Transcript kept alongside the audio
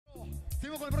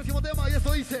Seguimos con el próximo tema y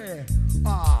esto dice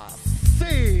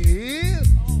así.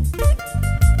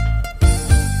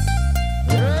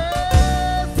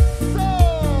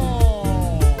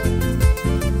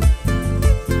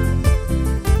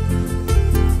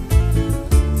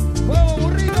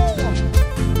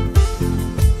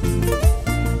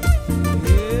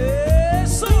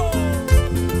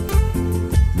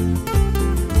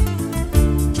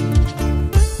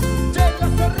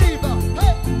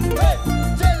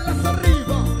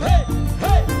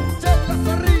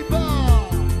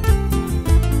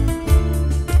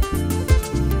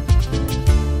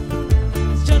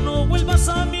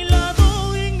 A mi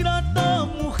lado, ingrata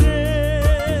mujer.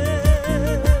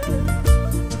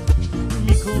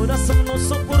 Mi corazón no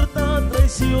soporta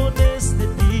traiciones de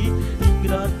ti,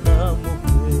 ingrata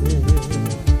mujer.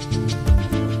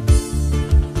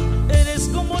 Eres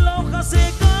como la hoja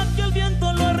seca que el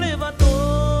viento lo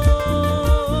arrebató.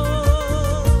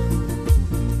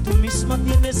 Tú misma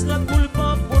tienes la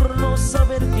culpa por no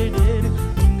saber querer,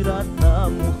 ingrata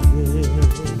mujer.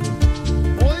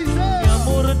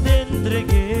 Te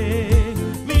entregué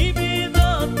mi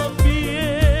vida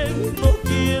también, no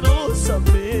quiero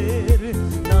saber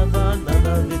nada,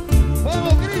 nada de ti.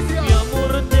 ¡Vamos, Cristian! Mi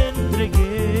amor, te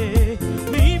entregué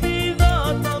mi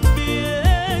vida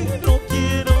también, no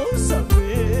quiero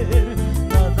saber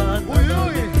nada, nada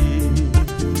de ti.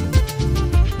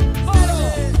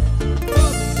 ¡Dale!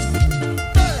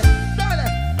 ¡Dale!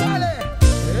 ¡Dale!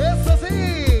 ¡Eso sí!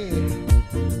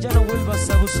 Ya no vuelvas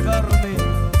a buscarme,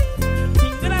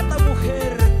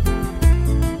 mujer.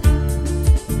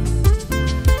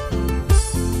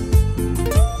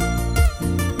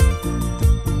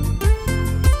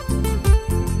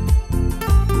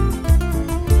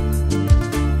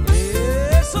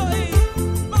 Eso ahí.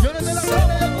 Yo desde la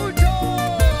gente de mucho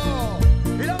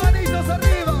y las manitos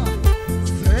arriba.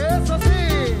 Eso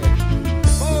sí.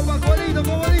 Vamos Pascualito,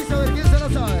 como dice, a ver quién se lo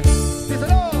sabe.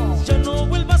 Díselo. Ya no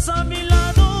vuelvas a mi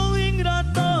lado,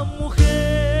 ingrata mujer.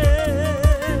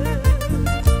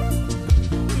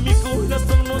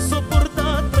 No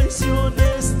soporta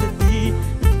traiciones de ti,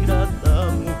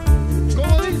 ingrata mujer.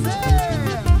 ¿Cómo dice?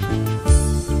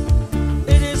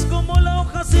 Eres como la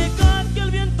hoja seca que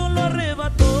el viento lo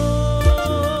arrebató.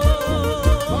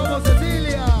 Vamos,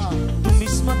 Cecilia. Tú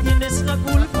misma tienes la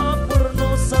culpa por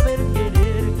no saber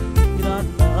querer,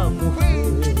 ingrata mujer.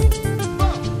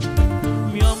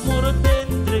 Mi amor, te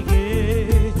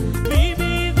entregué mi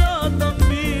vida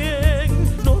también,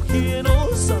 no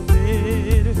quiero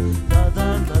saber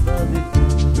nada, nada de ti.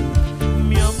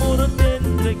 Mi amor, te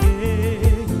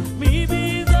entregué mi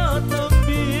vida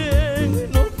también,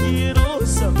 no quiero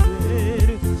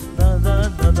saber nada,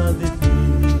 nada de ti.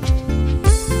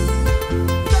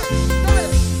 Dale,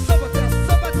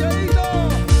 zapateadito.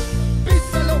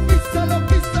 Písalo, písalo,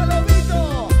 písalo, Vito.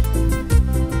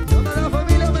 Toda la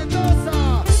familia Mendoza.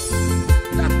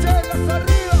 Las chelas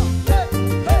arriba.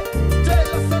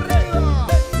 Chelas arriba.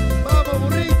 Vamos,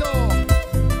 burrito.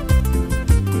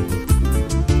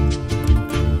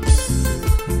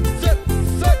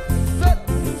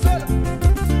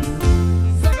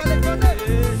 Sácale con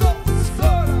eso,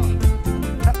 sola.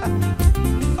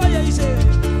 Vaya, dice.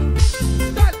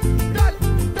 Dale, dale,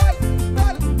 dale,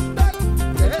 dale, dale.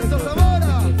 Eso,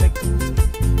 Zamora.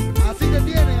 Así te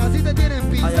tienen Ay,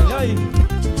 pisado. ay, ay.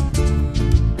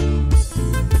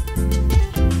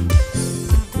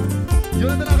 Yo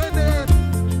desde la gente de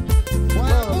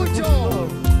Guadalupe.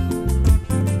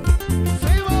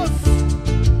 Seguimos.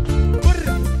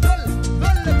 Dale,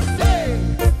 sí.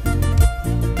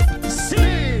 Sí.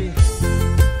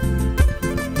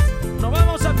 Nos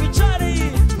vamos a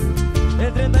Pichari.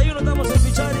 El 31 estamos en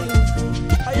Pichari.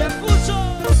 Ayacucho.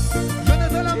 Yo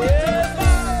desde la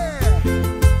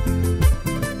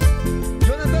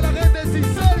Yo desde la gente de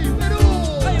Cisari, Perú.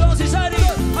 Ahí vamos, Cisari.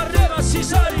 Arriba,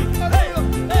 Cisari. Hey,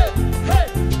 hey, hey,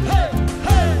 hey,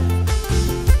 hey.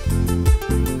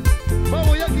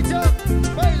 Vamos, Jackie Chan,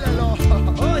 báilalo.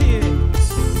 Oye.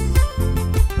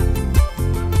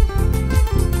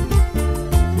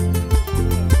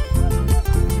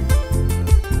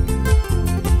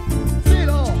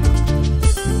 Silo.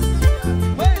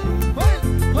 Baila, baila,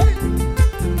 baila.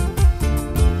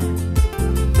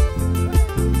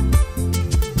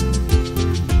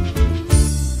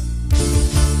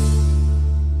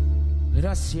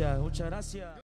 Gracias, muchas gracias.